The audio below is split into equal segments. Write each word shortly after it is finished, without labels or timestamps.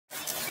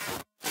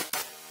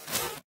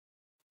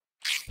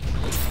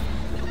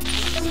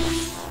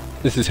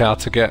This is how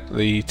to get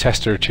the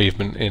tester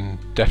achievement in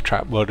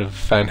Deathtrap World of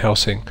Van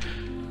Helsing.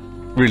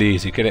 Really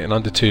easy, get it in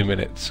under 2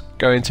 minutes.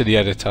 Go into the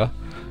editor,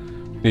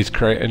 you need to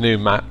create a new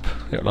map,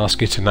 it'll ask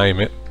you to name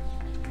it,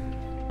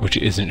 which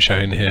it isn't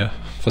showing here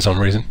for some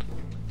reason.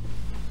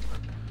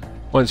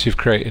 Once you've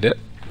created it,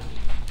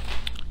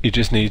 you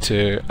just need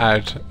to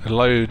add a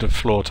load of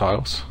floor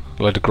tiles,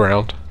 a load of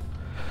ground,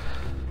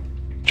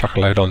 chuck a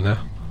load on there,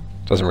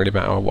 doesn't really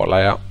matter what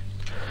layout.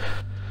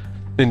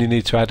 Then you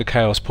need to add a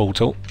chaos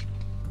portal,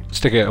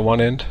 stick it at one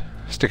end,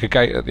 stick a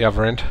gate at the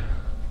other end.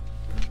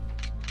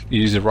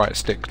 You use the right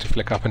stick to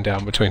flick up and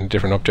down between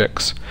different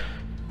objects.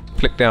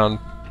 Flick down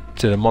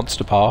to the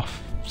monster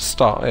path,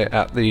 start it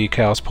at the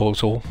chaos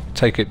portal,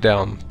 take it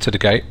down to the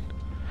gate.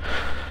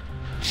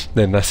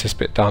 Then that's this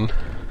bit done.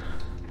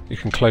 You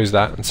can close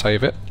that and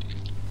save it.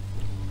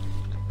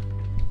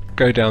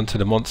 Go down to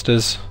the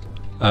monsters,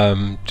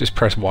 just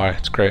press Y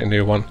to create a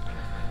new one.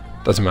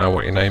 Doesn't matter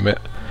what you name it.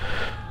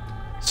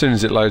 As soon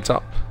as it loads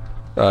up,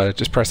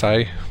 just press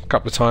A a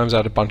couple of times,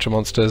 add a bunch of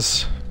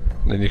monsters,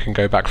 and then you can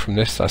go back from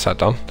this. That's that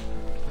done.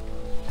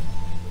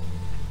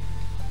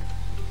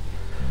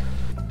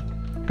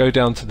 Go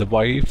down to the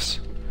waves.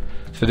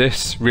 For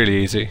this,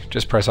 really easy,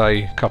 just press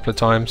A a couple of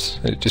times,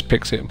 it just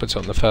picks it and puts it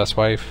on the first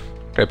wave.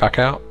 Go back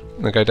out,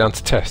 and then go down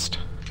to test.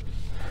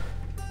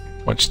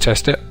 Once you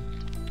test it,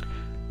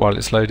 while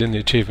it's loading, the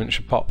achievement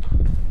should pop,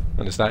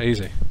 and it's that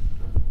easy.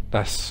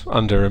 That's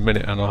under a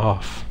minute and a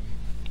half.